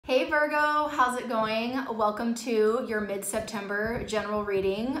Virgo, how's it going? Welcome to your mid-September general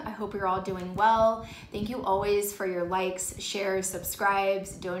reading. I hope you're all doing well. Thank you always for your likes, shares,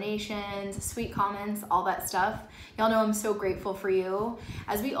 subscribes, donations, sweet comments, all that stuff. Y'all know I'm so grateful for you.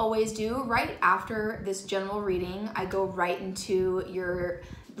 As we always do, right after this general reading, I go right into your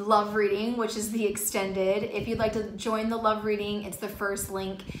love reading, which is the extended. If you'd like to join the love reading, it's the first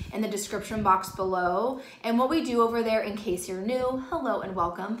link in the description box below. And what we do over there, in case you're new, hello and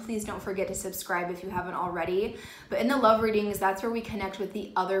welcome. Please don't forget to subscribe if you haven't already. But in the love readings, that's where we connect with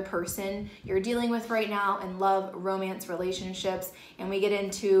the other person you're dealing with right now in love, romance, relationships, and we get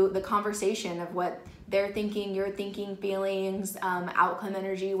into the conversation of what they're thinking, you're thinking, feelings, outcome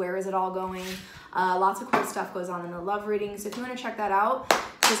energy, where is it all going? Lots of cool stuff goes on in the love reading. So if you want to check that out,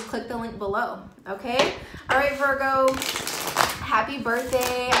 just click the link below, okay? All right, Virgo, happy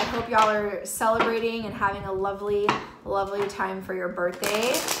birthday. I hope y'all are celebrating and having a lovely, lovely time for your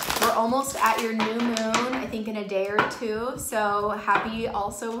birthday. We're almost at your new moon, I think in a day or two. So happy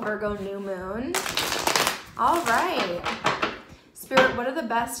also Virgo new moon. All right. Spirit, what are the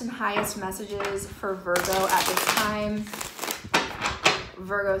best and highest messages for Virgo at this time?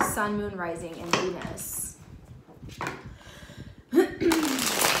 Virgo, sun, moon, rising, and Venus.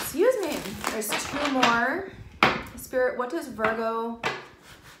 Excuse me. There's two more. Spirit, what does Virgo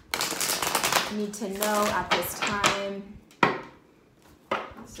need to know at this time?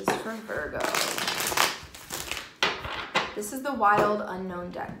 This is for Virgo. This is the Wild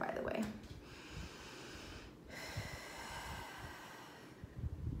Unknown deck, by the way.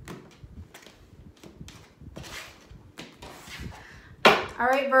 All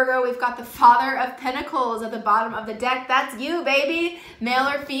right, Virgo, we've got the Father of Pentacles at the bottom of the deck. That's you, baby. Male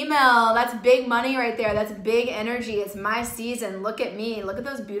or female. That's big money right there. That's big energy. It's my season. Look at me. Look at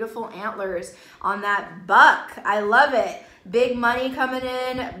those beautiful antlers on that buck. I love it. Big money coming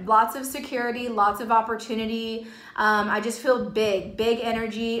in, lots of security, lots of opportunity. I just feel big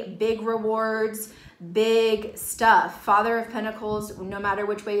energy, big rewards, big stuff. Father of Pentacles, no matter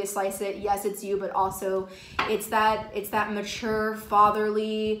which way you slice it, yes, it's you, but also it's that mature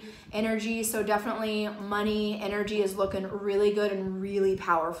fatherly energy. So definitely money energy is looking really good and really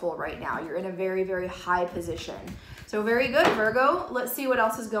powerful right now. You're in a very, very high position. So very good, Virgo. Let's see what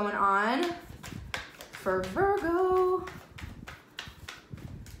else is going on for Virgo.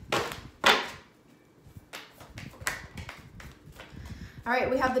 All right,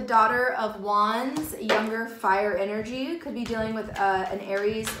 we have the Daughter of Wands, younger fire energy. Could be dealing with an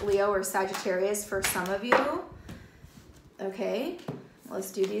Aries, Leo, or Sagittarius for some of you. Okay,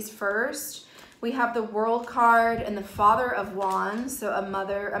 let's do these first. We have the World card and the Father of Wands. So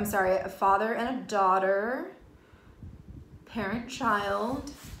a father and a daughter, parent,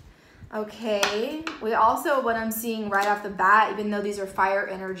 child. Okay, we also, what I'm seeing right off the bat, even though these are fire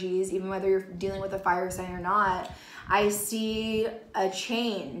energies, even whether you're dealing with a fire sign or not, I see a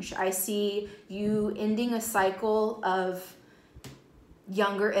change. I see you ending a cycle of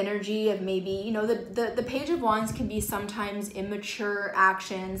younger energy, of maybe, you know, the Page of Wands can be sometimes immature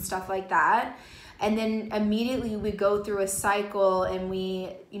action, stuff like that. And then immediately we go through a cycle and we,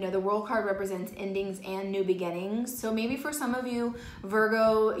 you know, the World card represents endings and new beginnings. So maybe for some of you,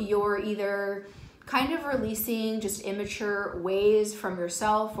 Virgo, you're either kind of releasing just immature ways from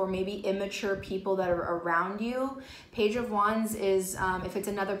yourself, or maybe immature people that are around you. Page of Wands is, if it's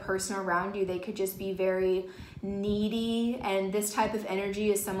another person around you, they could just be very needy, and this type of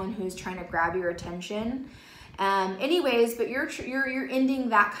energy is someone who's trying to grab your attention. Anyways, but you're ending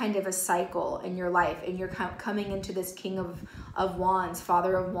that kind of a cycle in your life, and you're coming into this King of Wands,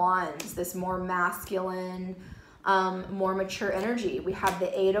 Father of Wands, this more masculine, more mature energy. We have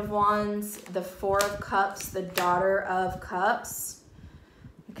the Eight of Wands, the Four of Cups, the Daughter of Cups.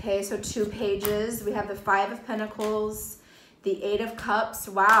 Okay, so 2 pages. We have the Five of Pentacles, the Eight of Cups,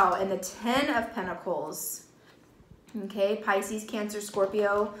 wow, and the 10 of Pentacles. Okay, Pisces, Cancer,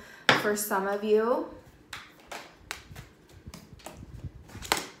 Scorpio for some of you.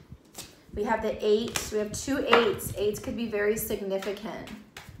 We have the 8. We have 2 8s. 8s could be very significant.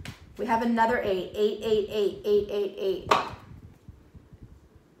 We have another 8. 8, 8, 8, 8, 8, 8.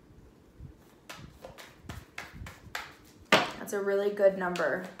 That's a really good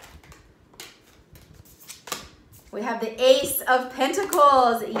number. We have the Ace of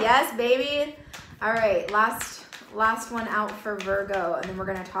Pentacles. Yes, baby. All right, last one out for Virgo, and then we're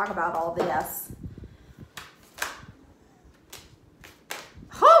going to talk about all this.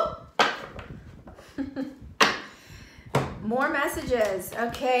 More messages.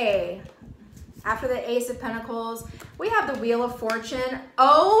 Okay. After the Ace of Pentacles, we have the Wheel of Fortune.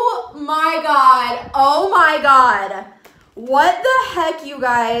 Oh my God. Oh my God. What the heck, you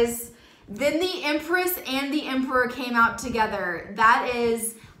guys? Then the Empress and the Emperor came out together. That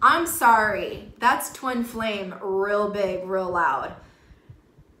is, I'm sorry. That's twin flame, real big, real loud.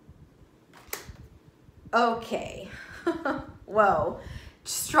 Okay. Whoa.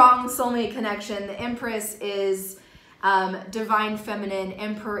 Strong soulmate connection. The Empress is divine feminine.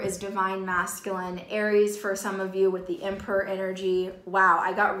 Emperor is divine masculine. Aries for some of you with the Emperor energy. Wow,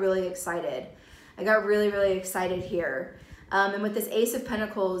 I got really excited. I got really, really excited here. And with this Ace of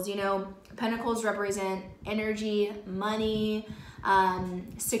Pentacles, you know, Pentacles represent energy, money,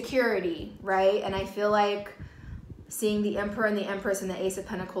 security, right? And I feel like seeing the Emperor and the Empress and the Ace of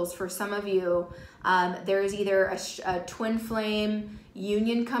Pentacles, for some of you, there is either a twin flame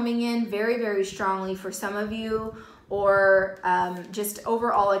union coming in very, very strongly for some of you, or just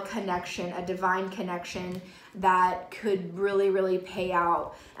overall a connection, a divine connection that could really, really pay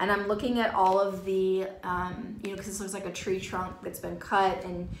out. And I'm looking at all of the, you know, because this looks like a tree trunk that's been cut,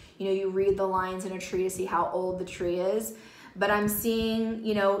 and, you know, you read the lines in a tree to see how old the tree is. But I'm seeing,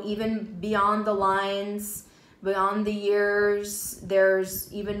 you know, even beyond the lines, beyond the years, there's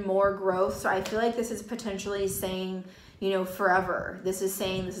even more growth. So I feel like this is potentially saying, you know, forever. This is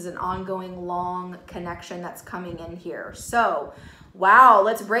saying this is an ongoing, long connection that's coming in here. So, wow,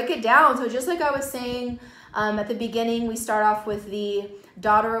 let's break it down. So just like I was saying at the beginning, we start off with the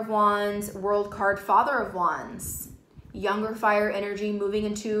Daughter of Wands, World card, Father of Wands, younger fire energy moving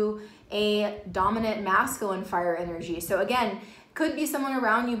into a dominant masculine fire energy. So again, could be someone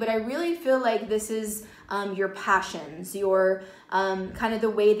around you, but I really feel like this is your passions, your kind of the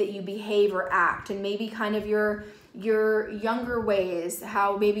way that you behave or act, and maybe kind of your younger ways,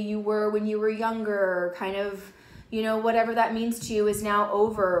 how maybe you were when you were younger, kind of, you know, whatever that means to you is now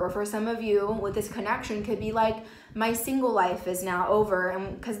over. Or for some of you with this connection could be like, my single life is now over.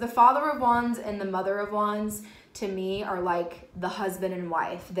 And because the Father of Wands and the Mother of Wands to me are like the husband and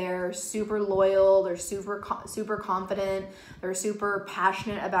wife. They're super loyal, they're super confident, they're super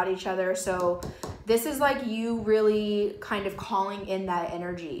passionate about each other. So this is like you really kind of calling in that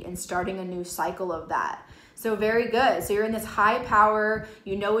energy and starting a new cycle of that. So very good. So you're in this high power,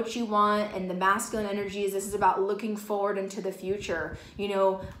 you know what you want, and the masculine energy is, this is about looking forward into the future. You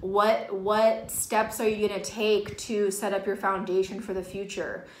know, what steps are you going to take to set up your foundation for the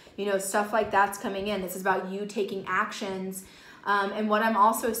future? You know, stuff like that's coming in. This is about you taking actions. And what I'm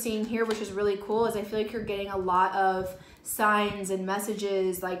also seeing here, which is really cool, is I feel like you're getting a lot of signs and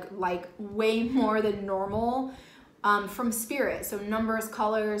messages, like way more than normal, from spirit. So numbers,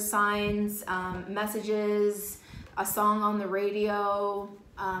 colors, signs, messages, a song on the radio.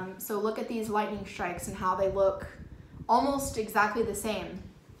 So look at these lightning strikes and how they look almost exactly the same.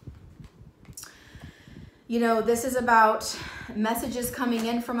 You know, this is about messages coming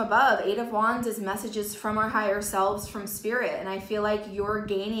in from above. Eight of Wands is messages from our higher selves, from spirit. And I feel like you're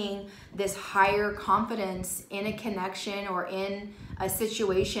gaining this higher confidence in a connection or in a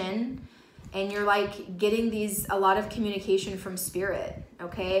situation. And you're like getting a lot of communication from spirit,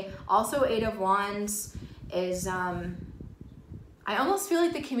 okay? Also, Eight of Wands is, I almost feel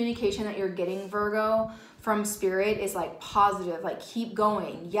like the communication that you're getting, Virgo, from spirit is like positive, like keep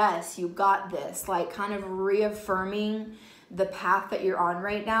going. Yes, you got this, like kind of reaffirming the path that you're on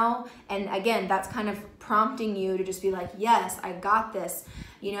right now. And again, that's kind of prompting you to just be like, yes, I got this.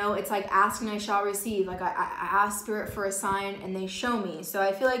 You know, it's like ask and I shall receive. Like I ask spirit for a sign and they show me. So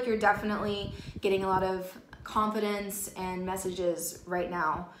I feel like you're definitely getting a lot of confidence and messages right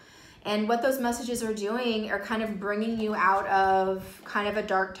now. And what those messages are doing are kind of bringing you out of kind of a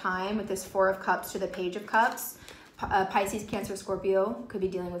dark time with this Four of Cups to the Page of Cups. Pisces, Cancer, Scorpio could be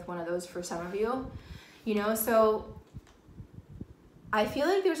dealing with one of those for some of you. You know, so I feel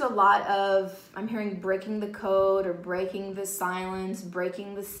like there's a lot of, I'm hearing breaking the code or breaking the silence,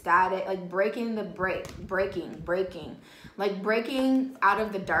 breaking the static, like breaking the breaking, like breaking out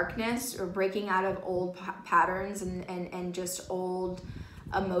of the darkness or breaking out of old patterns and just old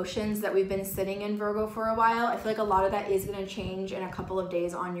emotions that we've been sitting in, Virgo, for a while. I feel like a lot of that is going to change in a couple of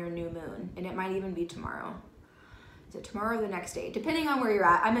days on your new moon, and it might even be tomorrow. Is it tomorrow or the next day? Depending on where you're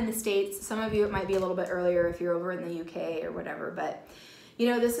at. I'm in the States. Some of you, it might be a little bit earlier if you're over in the UK or whatever. But, you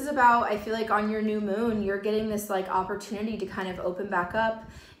know, this is about, I feel like on your new moon, you're getting this like opportunity to kind of open back up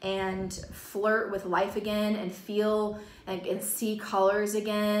and flirt with life again and feel and see colors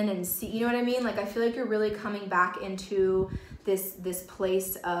again and see, you know what I mean? Like, I feel like you're really coming back into this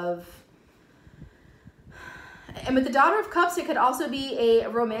place of, and with the Daughter of Cups, it could also be a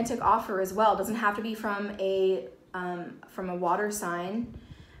romantic offer as well. It doesn't have to be from a water sign,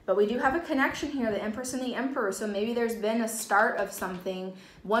 but we do have a connection here, the Empress and the Emperor. So maybe there's been a start of something.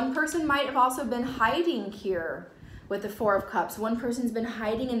 One person might have also been hiding here with the Four of Cups. One person's been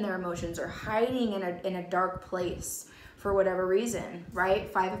hiding in their emotions or hiding in a dark place for whatever reason,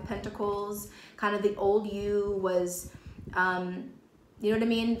 right? Five of Pentacles, kind of the old you was, you know what I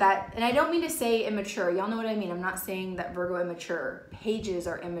mean? That, and I don't mean to say immature. Y'all know what I mean. I'm not saying that Virgo immature. Pages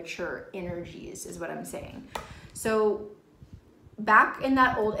are immature energies is what I'm saying. So back in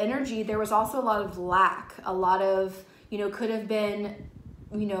that old energy, there was also a lot of lack, a lot of, you know, could have been,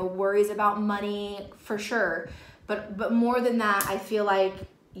 you know, worries about money for sure. But more than that, I feel like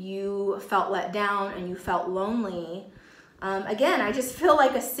you felt let down and you felt lonely. Again, I just feel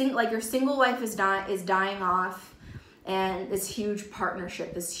like your single life is dying off, and this huge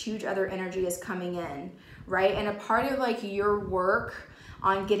partnership, this huge other energy is coming in, right? And a part of like your work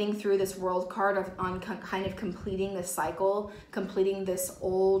on getting through this world card, on kind of completing this cycle, completing this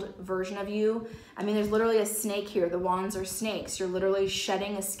old version of you. I mean, there's literally a snake here. The wands are snakes. You're literally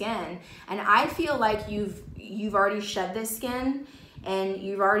shedding a skin. And I feel like you've already shed this skin, and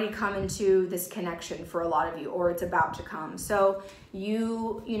you've already come into this connection for a lot of you, or it's about to come. So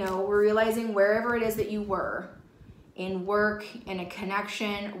you know, we're realizing wherever it is that you were, in work, in a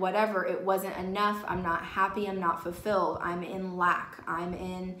connection, whatever, it wasn't enough. I'm not happy. I'm not fulfilled. I'm in lack. I'm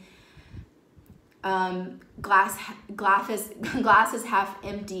in glass is half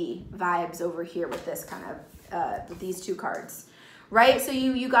empty vibes over here with this kind of, with these two cards, right? So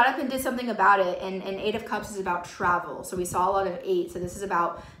you got up and did something about it. And Eight of Cups is about travel. So we saw a lot of 8. So this is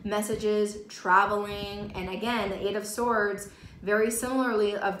about messages, traveling. And again, the 8 of Swords, very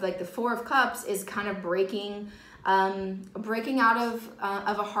similarly of like the 4 of Cups, is kind of breaking out of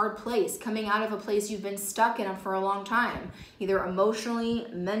a hard place, coming out of a place you've been stuck in for a long time, either emotionally,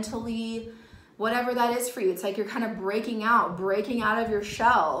 mentally, whatever that is for you. It's like you're kind of breaking out of your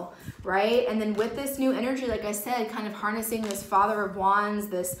shell, right? And then with this new energy, like I said, kind of harnessing this Father of Wands,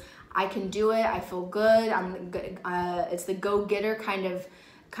 this I can do it, I feel good, it's the go-getter kind of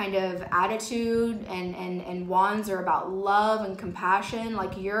attitude, and wands are about love and compassion.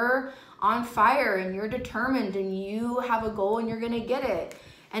 Like you're on fire and you're determined and you have a goal and you're gonna get it.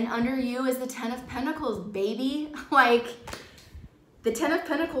 And under you is the 10 of Pentacles, baby. Like the 10 of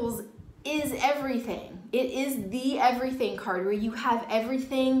Pentacles is everything. It is the everything card, where you have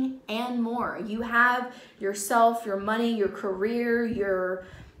everything and more. You have yourself, your money, your career,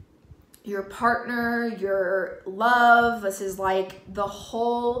 your partner, your love. This is like the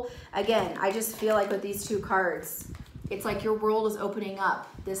whole, again, I just feel like with these two cards, it's like your world is opening up.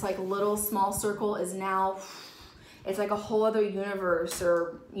 This like little small circle is now, it's like a whole other universe,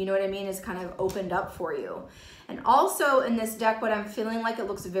 or you know what I mean, is kind of opened up for you. And also in this deck, what I'm feeling like, it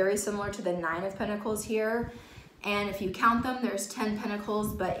looks very similar to the 9 of Pentacles here. And if you count them, there's 10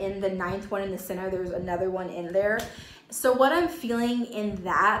 Pentacles, but in the 9th one in the center, there's another one in there. So what I'm feeling in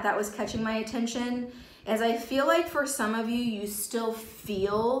that was catching my attention, is I feel like for some of you, you still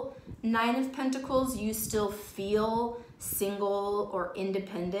feel 9 of Pentacles, you still feel single or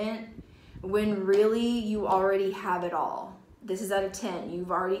independent, when really you already have it all. This is out of 10. You've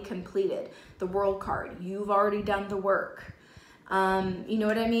already completed the World card. You've already done the work. You know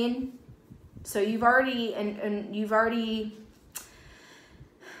what I mean? So you've already, and you've already,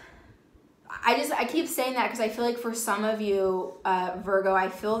 I keep saying that because I feel like for some of you, Virgo, I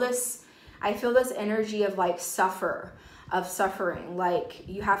feel this energy of like suffering. Like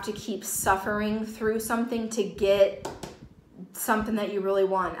you have to keep suffering through something to get something that you really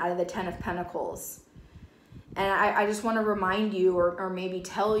want out of the 10 of Pentacles. And I just want to remind you, or maybe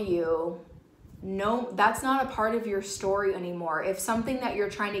tell you, no, that's not a part of your story anymore. If something that you're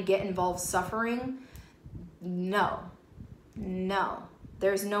trying to get involves suffering, no,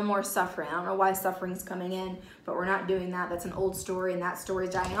 there's no more suffering. I don't know why suffering's coming in, but we're not doing that. That's an old story, and that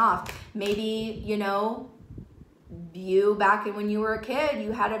story's dying off. Maybe, you know, you back when you were a kid,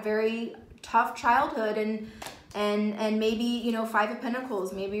 you had a very tough childhood, and maybe, you know, 5 of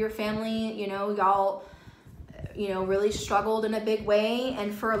Pentacles, maybe your family, you know, y'all, you know, really struggled in a big way.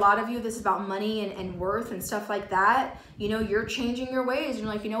 And for a lot of you, this is about money and worth and stuff like that. You know, you're changing your ways. You're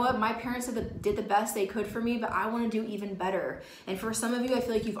like, you know what, my parents did the best they could for me, but I want to do even better. And for some of you, I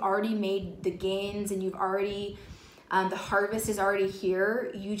feel like you've already made the gains, and you've already, the harvest is already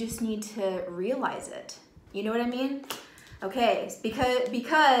here. You just need to realize it. You know what I mean? Okay,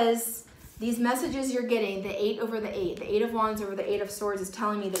 because these messages you're getting, the 8 over the 8, the 8 of Wands over the 8 of Swords, is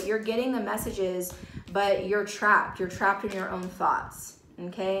telling me that you're getting the messages, but you're trapped. You're trapped in your own thoughts,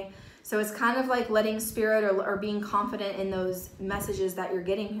 okay? So it's kind of like letting spirit, or being confident in those messages that you're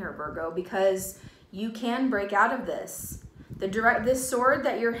getting here, Virgo, because you can break out of this. This sword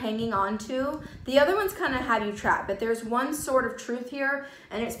that you're hanging on to, the other ones kind of have you trapped, but there's one sword of truth here,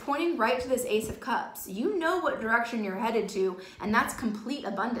 and it's pointing right to this Ace of Cups. You know what direction you're headed to, and that's complete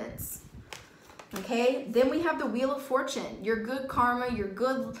abundance. Okay, then we have the Wheel of Fortune. Your good karma,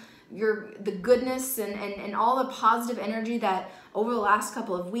 the goodness and all the positive energy that over the last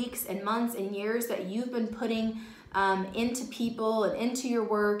couple of weeks and months and years that you've been putting into people and into your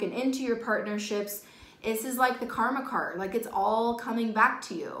work and into your partnerships. This is like the karma card. Like, it's all coming back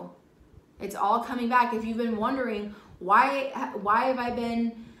to you. It's all coming back. If you've been wondering, why have I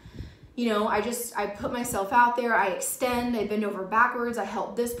been, you know, I put myself out there, I extend, I bend over backwards, I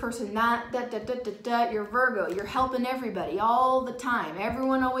help this person, that, you're Virgo. You're helping everybody all the time.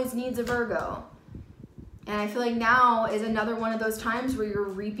 Everyone always needs a Virgo. And I feel like now is another one of those times where you're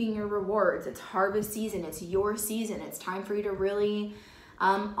reaping your rewards. It's harvest season. It's your season. It's time for you to really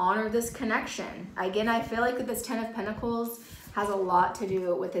honor this connection. Again, I feel like this 10 of Pentacles has a lot to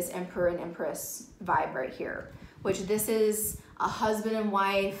do with this Emperor and Empress vibe right here, which this is a husband and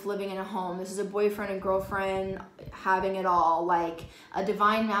wife living in a home. This is a boyfriend and girlfriend having it all, like a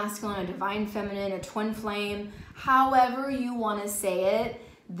divine masculine, a divine feminine, a twin flame, however you want to say it.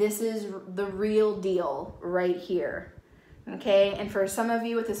 This is the real deal right here. Okay, and for some of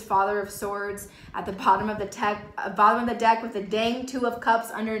you with this Father of Swords at the bottom of the deck with the dang Two of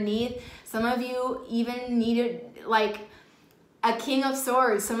Cups underneath, some of you even needed like a King of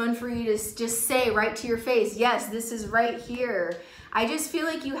Swords, someone for you to just say right to your face, yes, this is right here. I just feel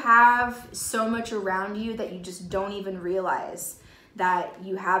like you have so much around you that you just don't even realize that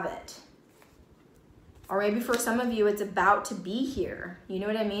you have it. Or maybe for some of you, it's about to be here. You know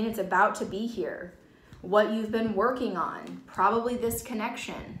what I mean? It's about to be here. What you've been working on, probably this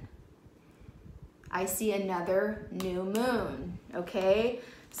connection. I see another new moon, okay?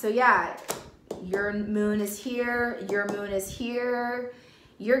 So yeah, your moon is here, your moon is here.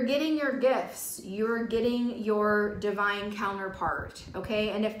 You're getting your gifts. You're getting your divine counterpart, okay?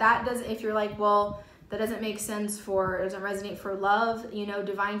 And if you're like, well, that doesn't make sense it doesn't resonate for love, you know,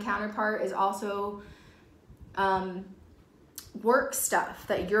 divine counterpart is also work stuff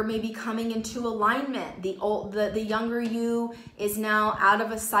that you're maybe coming into alignment. The younger you is now out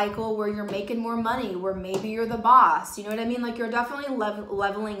of a cycle where you're making more money, where maybe you're the boss. You know what I mean? Like, you're definitely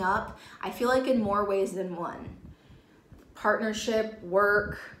leveling up. I feel like in more ways than one. Partnership,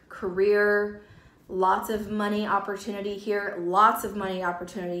 work, career, lots of money opportunity here, lots of money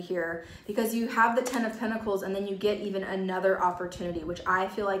opportunity here, because you have the 10 of Pentacles and then you get even another opportunity, which I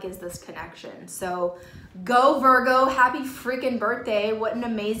feel like is this connection. So go Virgo, happy freaking birthday. What an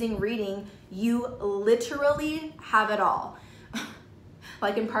amazing reading. You literally have it all.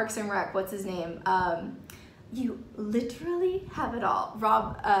 Like in Parks and Rec, what's his name? You literally have it all.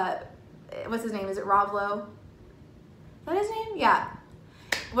 What's his name? Is it Rob Lowe? Is that his name? Yeah.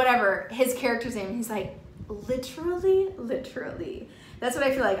 Whatever, his character's name, he's like, literally. That's what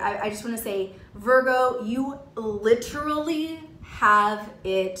I feel like. I just want to say, Virgo, you literally have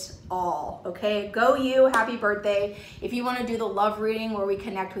it all, okay? Go you, happy birthday. If you want to do the love reading where we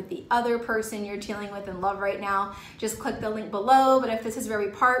connect with the other person you're dealing with in love right now, just click the link below. But if this is where we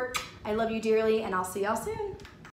part, I love you dearly, and I'll see y'all soon.